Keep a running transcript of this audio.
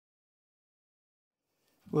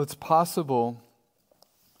Well, it's possible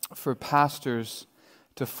for pastors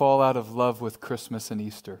to fall out of love with Christmas and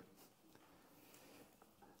Easter.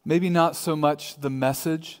 Maybe not so much the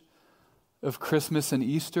message of Christmas and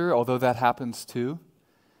Easter, although that happens too.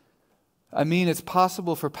 I mean, it's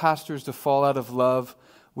possible for pastors to fall out of love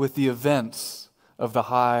with the events of the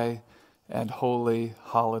high and holy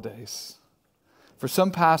holidays. For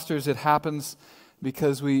some pastors, it happens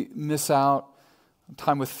because we miss out on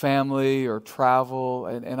time with family or travel,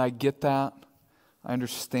 and I get that. I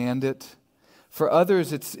understand it. For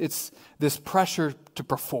others, it's this pressure to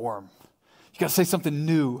perform. You got to say something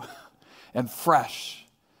new and fresh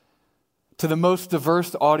to the most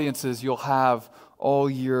diverse audiences you'll have all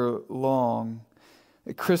year long.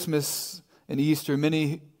 At Christmas and Easter,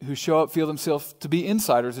 many who show up feel themselves to be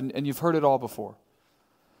insiders, and you've heard it all before.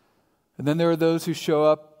 And then there are those who show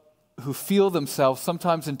up who feel themselves,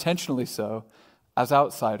 sometimes intentionally so, as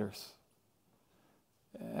outsiders.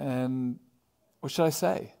 And what should I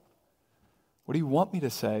say? What do you want me to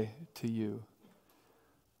say to you?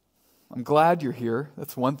 I'm glad you're here.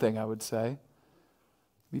 That's one thing I would say. It'd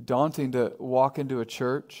be daunting to walk into a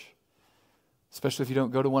church, especially if you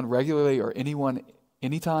don't go to one regularly or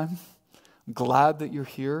anytime. I'm glad that you're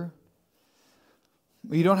here.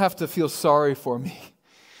 You don't have to feel sorry for me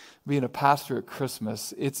being a pastor at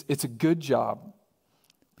Christmas. It's a good job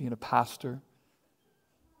being a pastor,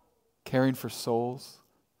 caring for souls.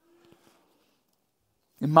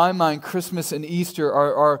 In my mind, Christmas and Easter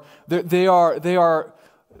are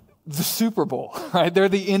the Super Bowl, right? They're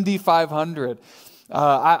the Indy 500.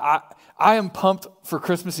 I am pumped for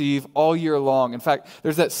Christmas Eve all year long. In fact,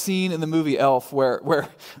 there's that scene in the movie Elf where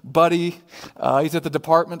Buddy, he's at the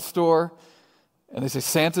department store, and they say,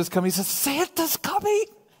 Santa's coming. He says, Santa's coming,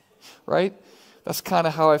 right? That's kind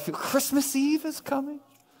of how I feel. Christmas Eve is coming.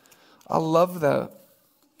 I love that.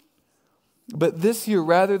 But this year,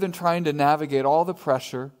 rather than trying to navigate all the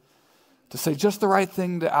pressure to say just the right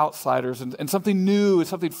thing to outsiders and something new and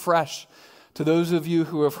something fresh to those of you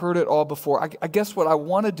who have heard it all before, I guess what I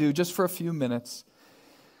want to do just for a few minutes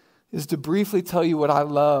is to briefly tell you what I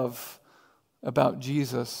love about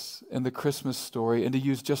Jesus and the Christmas story, and to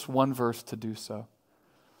use just one verse to do so.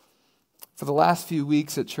 For the last few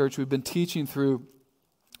weeks at church, we've been teaching through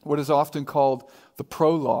what is often called the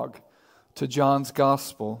prologue to John's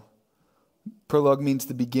Gospel. Prologue means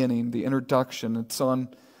the beginning, the introduction. It's on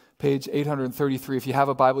page 833. If you have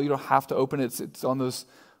a Bible, you don't have to open it. It's on those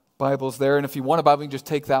Bibles there. And if you want a Bible, you can just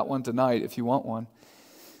take that one tonight if you want one.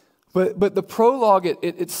 But the prologue,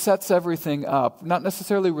 it sets everything up. Not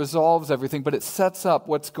necessarily resolves everything, but it sets up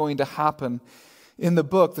what's going to happen in the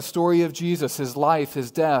book. The story of Jesus, his life,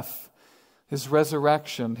 his death, his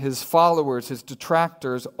resurrection, his followers, his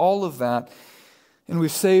detractors, all of that. And we've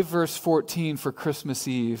saved verse 14 for Christmas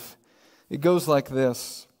Eve. It goes like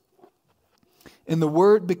this. And the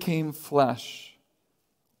Word became flesh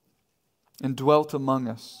and dwelt among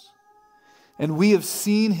us. And we have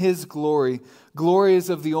seen his glory. Glory is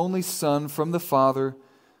of the only Son from the Father,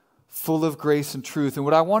 full of grace and truth. And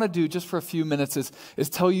what I want to do just for a few minutes is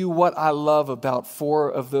tell you what I love about four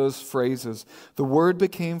of those phrases. The Word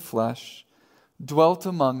became flesh, dwelt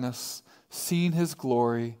among us, seen his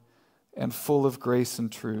glory, and full of grace and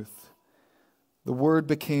truth. The Word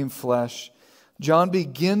became flesh. John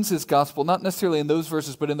begins his gospel, not necessarily in those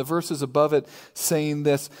verses, but in the verses above it, saying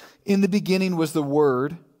this. In the beginning was the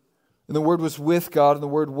Word, and the Word was with God, and the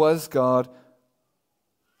Word was God.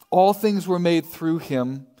 All things were made through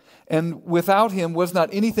him, and without him was not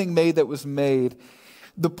anything made that was made.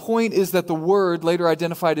 The point is that the Word, later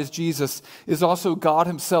identified as Jesus, is also God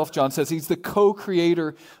himself, John says. He's the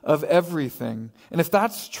co-creator of everything. And if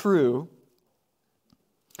that's true,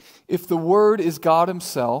 if the Word is God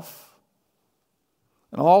himself,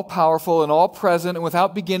 and all-powerful and all-present and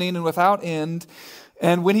without beginning and without end,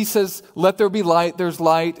 and when he says, let there be light, there's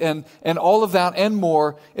light, and all of that and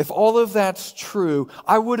more, if all of that's true,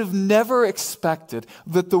 I would have never expected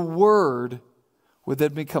that the Word would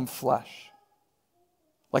then become flesh.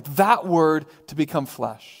 Like that Word to become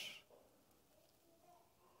flesh.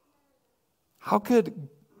 How could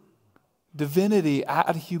divinity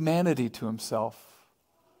add humanity to himself?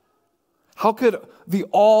 How could the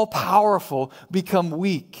all-powerful become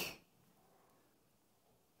weak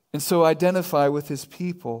and so identify with his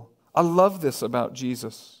people? I love this about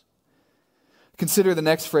Jesus. Consider the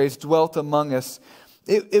next phrase, dwelt among us.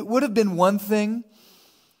 It would have been one thing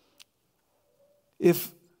if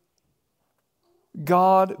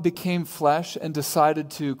God became flesh and decided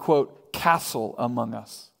to, quote, castle among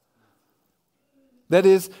us. That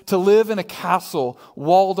is, to live in a castle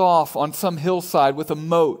walled off on some hillside with a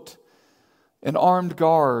moat and armed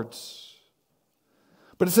guards.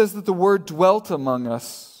 But it says that the Word dwelt among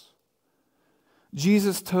us.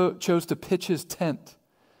 Jesus chose to pitch his tent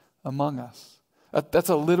among us. That's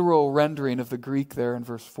a literal rendering of the Greek there in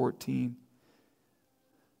verse 14.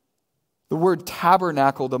 The word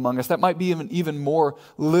tabernacled among us, that might be an even more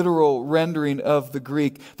literal rendering of the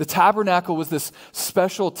Greek. The tabernacle was this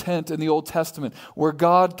special tent in the Old Testament where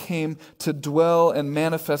God came to dwell and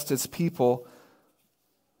manifest his people,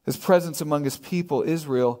 his presence among his people,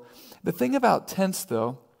 Israel. The thing about tents,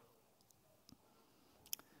 though,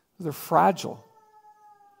 they're fragile.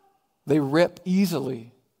 They rip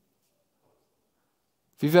easily.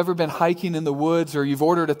 If you've ever been hiking in the woods or you've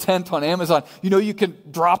ordered a tent on Amazon, you know you can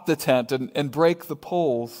drop the tent and break the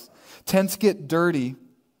poles. Tents get dirty.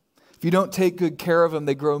 If you don't take good care of them,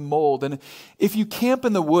 they grow mold. And if you camp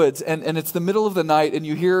in the woods and it's the middle of the night and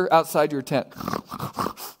you hear outside your tent,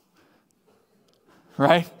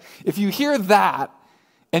 right? If you hear that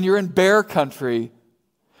and you're in bear country,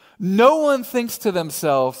 no one thinks to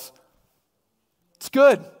themselves, it's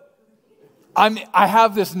good. I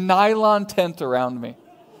have this nylon tent around me.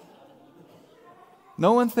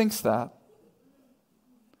 No one thinks that.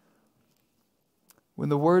 When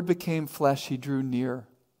the Word became flesh, he drew near.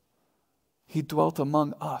 He dwelt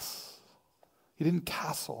among us. He didn't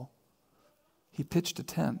castle. He pitched a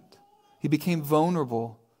tent. He became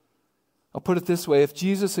vulnerable. I'll put it this way. If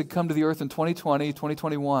Jesus had come to the earth in 2020,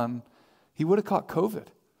 2021, he would have caught COVID.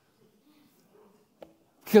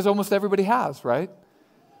 Because almost everybody has, right?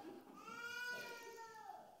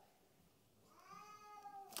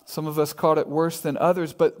 Some of us caught it worse than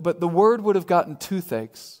others, but the Word would have gotten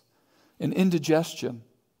toothaches and indigestion.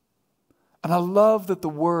 And I love that the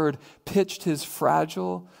Word pitched his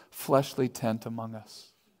fragile, fleshly tent among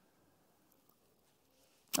us.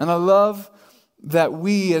 And I love that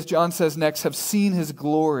we, as John says next, have seen his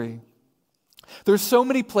glory. There's so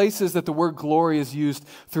many places that the word glory is used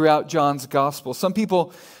throughout John's gospel. Some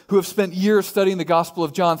people who have spent years studying the gospel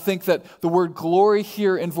of John think that the word glory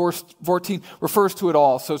here in verse 14 refers to it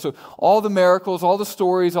all. So all the miracles, all the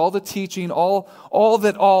stories, all the teaching, all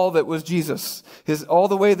that was Jesus. All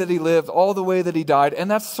the way that he lived, all the way that he died. And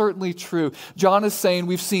that's certainly true. John is saying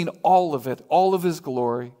we've seen all of it, all of his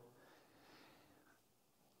glory.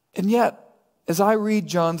 And yet, as I read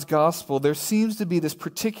John's gospel, there seems to be this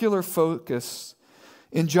particular focus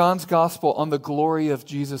in John's gospel on the glory of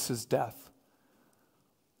Jesus' death.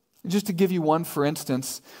 Just to give you one, for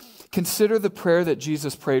instance, consider the prayer that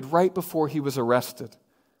Jesus prayed right before he was arrested.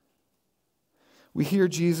 We hear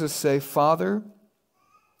Jesus say, "Father,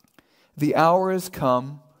 the hour has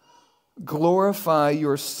come. Glorify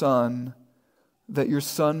your Son, that your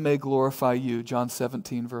Son may glorify you." John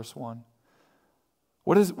 17, verse 1.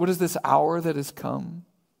 What is this hour that has come?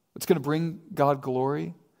 It's going to bring God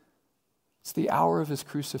glory. It's the hour of his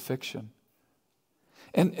crucifixion.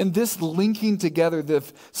 And this linking together the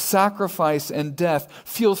sacrifice and death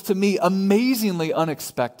feels to me amazingly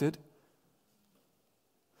unexpected.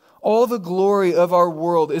 All the glory of our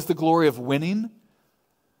world is the glory of winning,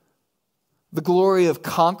 the glory of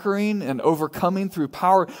conquering and overcoming through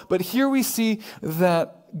power. But here we see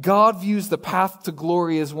that God views the path to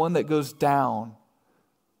glory as one that goes down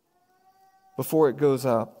before it goes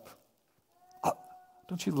up.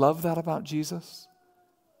 Don't you love that about Jesus?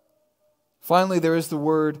 Finally, there is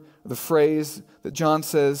the phrase that John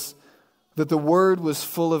says that the Word was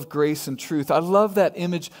full of grace and truth. I love that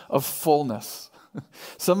image of fullness.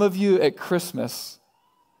 Some of you at Christmas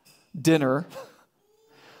dinner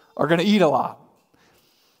are going to eat a lot.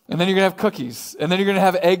 And then you're going to have cookies. And then you're going to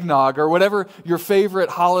have eggnog or whatever your favorite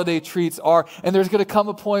holiday treats are. And there's going to come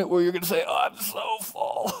a point where you're going to say, "Oh, I'm so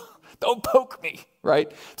full. Don't poke me,"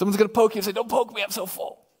 right? Someone's going to poke you and say, "Don't poke me, I'm so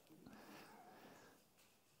full."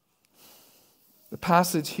 The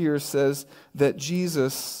passage here says that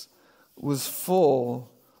Jesus was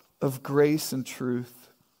full of grace and truth.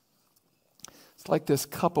 It's like this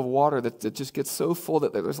cup of water that just gets so full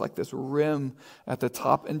that there's like this rim at the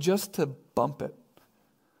top. And just to bump it,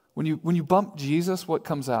 when you bump Jesus, what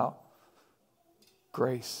comes out?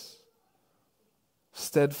 Grace,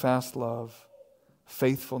 steadfast love,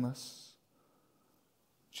 faithfulness.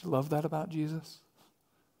 Don't you love that about Jesus?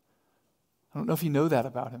 I don't know if you know that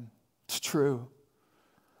about him. It's true.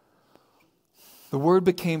 The Word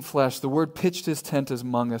became flesh. The Word pitched his tent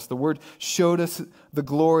among us. The Word showed us the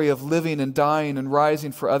glory of living and dying and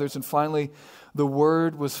rising for others. And finally, the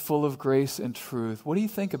Word was full of grace and truth. What do you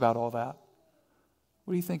think about all that?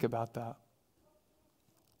 What do you think about that?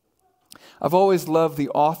 I've always loved the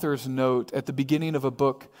author's note at the beginning of a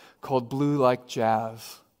book called Blue Like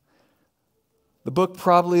Jazz. The book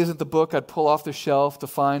probably isn't the book I'd pull off the shelf to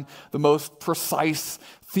find the most precise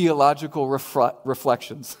theological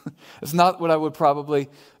reflections. It's not what I would probably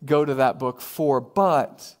go to that book for,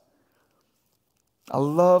 but I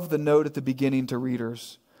love the note at the beginning to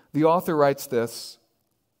readers. The author writes this: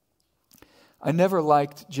 I never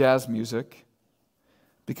liked jazz music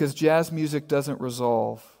because jazz music doesn't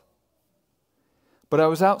resolve. But I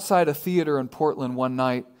was outside a theater in Portland one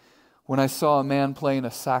night when I saw a man playing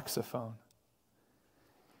a saxophone.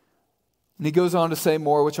 And he goes on to say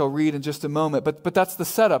more, which I'll read in just a moment. But that's the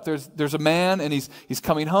setup. There's a man, and he's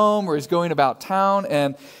coming home, or he's going about town,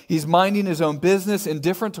 and he's minding his own business,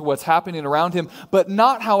 indifferent to what's happening around him, but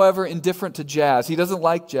not, however, indifferent to jazz. He doesn't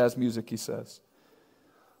like jazz music, he says.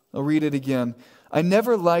 I'll read it again. I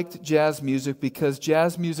never liked jazz music because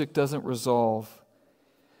jazz music doesn't resolve.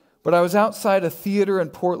 But I was outside a theater in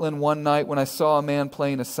Portland one night when I saw a man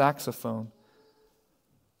playing a saxophone.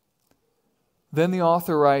 Then the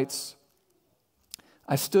author writes,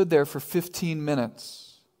 I stood there for 15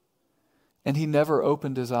 minutes, and he never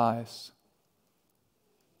opened his eyes.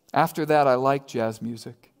 After that, I liked jazz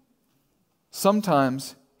music.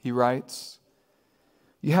 Sometimes, he writes,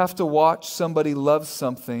 you have to watch somebody love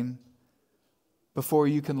something before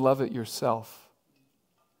you can love it yourself.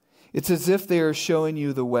 It's as if they are showing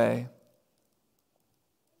you the way.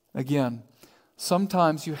 Again,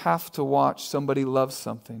 sometimes you have to watch somebody love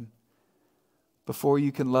something before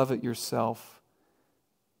you can love it yourself.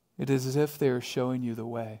 It is as if they are showing you the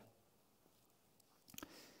way.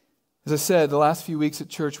 As I said, the last few weeks at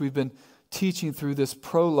church, we've been teaching through this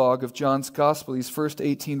prologue of John's Gospel, these first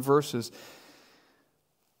 18 verses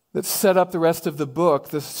that set up the rest of the book,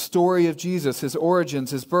 the story of Jesus, his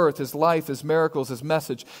origins, his birth, his life, his miracles, his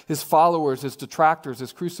message, his followers, his detractors,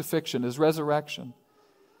 his crucifixion, his resurrection.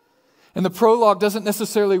 And the prologue doesn't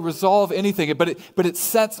necessarily resolve anything, but it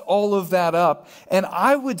sets all of that up. And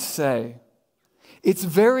I would say it's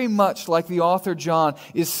very much like the author John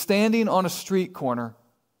is standing on a street corner,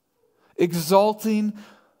 exalting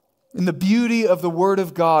in the beauty of the Word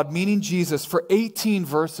of God, meaning Jesus, for 18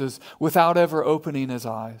 verses without ever opening his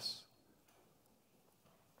eyes.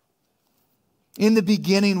 In the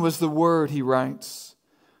beginning was the Word, he writes.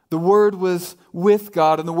 The Word was with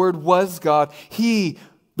God, and the Word was God. He,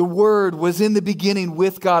 the Word, was in the beginning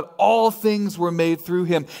with God. All things were made through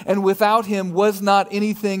him, and without him was not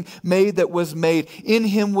anything made that was made. In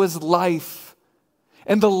him was life,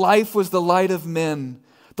 and the life was the light of men.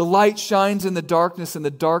 The light shines in the darkness, and the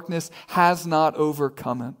darkness has not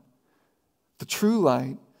overcome it. The true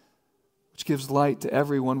light, which gives light to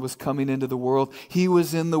everyone, was coming into the world. He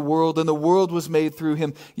was in the world, and the world was made through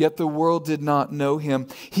him, yet the world did not know him.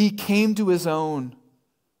 He came to his own,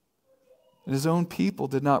 and his own people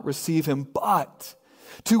did not receive him. But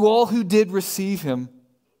to all who did receive him,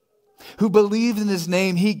 who believed in his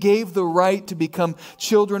name, he gave the right to become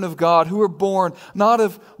children of God, who were born not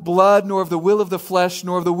of blood, nor of the will of the flesh,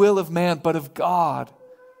 nor of the will of man, but of God.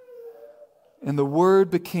 And the Word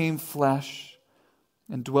became flesh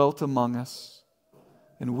and dwelt among us.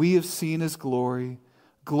 And we have seen his glory,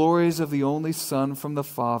 glories of the only Son from the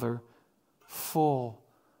Father, full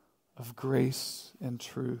of grace and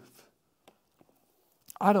truth.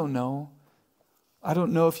 I don't know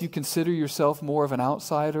if you consider yourself more of an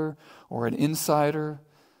outsider or an insider.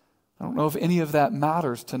 I don't know if any of that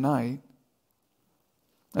matters tonight.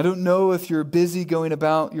 I don't know if you're busy going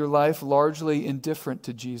about your life largely indifferent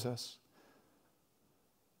to Jesus.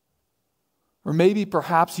 Or maybe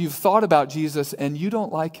perhaps you've thought about Jesus and you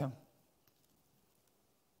don't like him.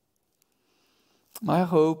 My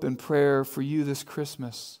hope and prayer for you this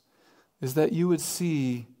Christmas is that you would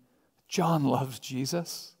see John loves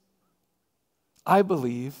Jesus. I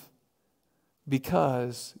believe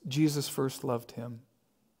because Jesus first loved him.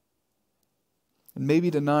 And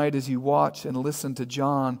maybe tonight as you watch and listen to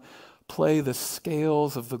John play the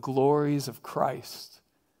scales of the glories of Christ,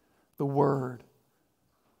 the Word,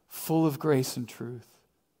 full of grace and truth,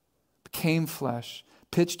 became flesh,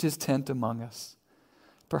 pitched his tent among us.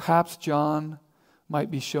 Perhaps John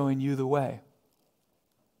might be showing you the way.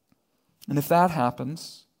 And if that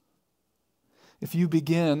happens, if you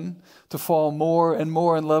begin to fall more and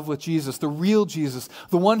more in love with Jesus, the real Jesus,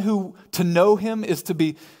 the one who to know him is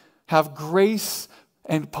to have grace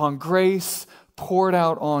and upon grace poured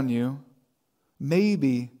out on you,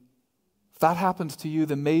 maybe, if that happens to you,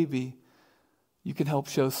 then maybe you can help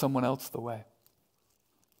show someone else the way.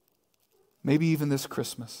 Maybe even this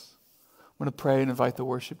Christmas. I'm going to pray and invite the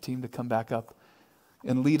worship team to come back up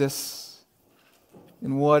and lead us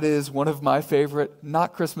in what is one of my favorite,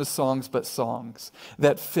 not Christmas songs, but songs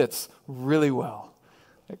that fits really well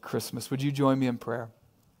at Christmas. Would you join me in prayer?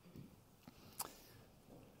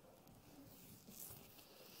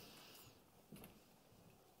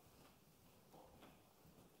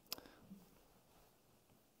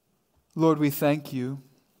 Lord, we thank you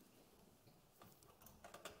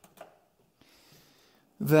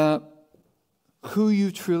that who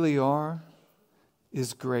you truly are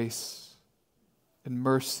is grace and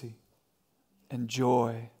mercy and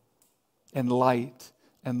joy and light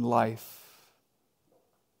and life.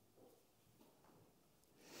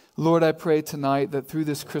 Lord, I pray tonight that through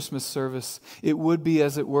this Christmas service, it would be,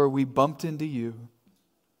 as it were, we bumped into you,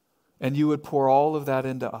 and you would pour all of that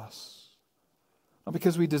into us. Not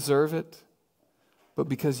because we deserve it, but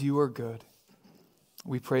because you are good.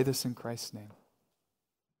 We pray this in Christ's name.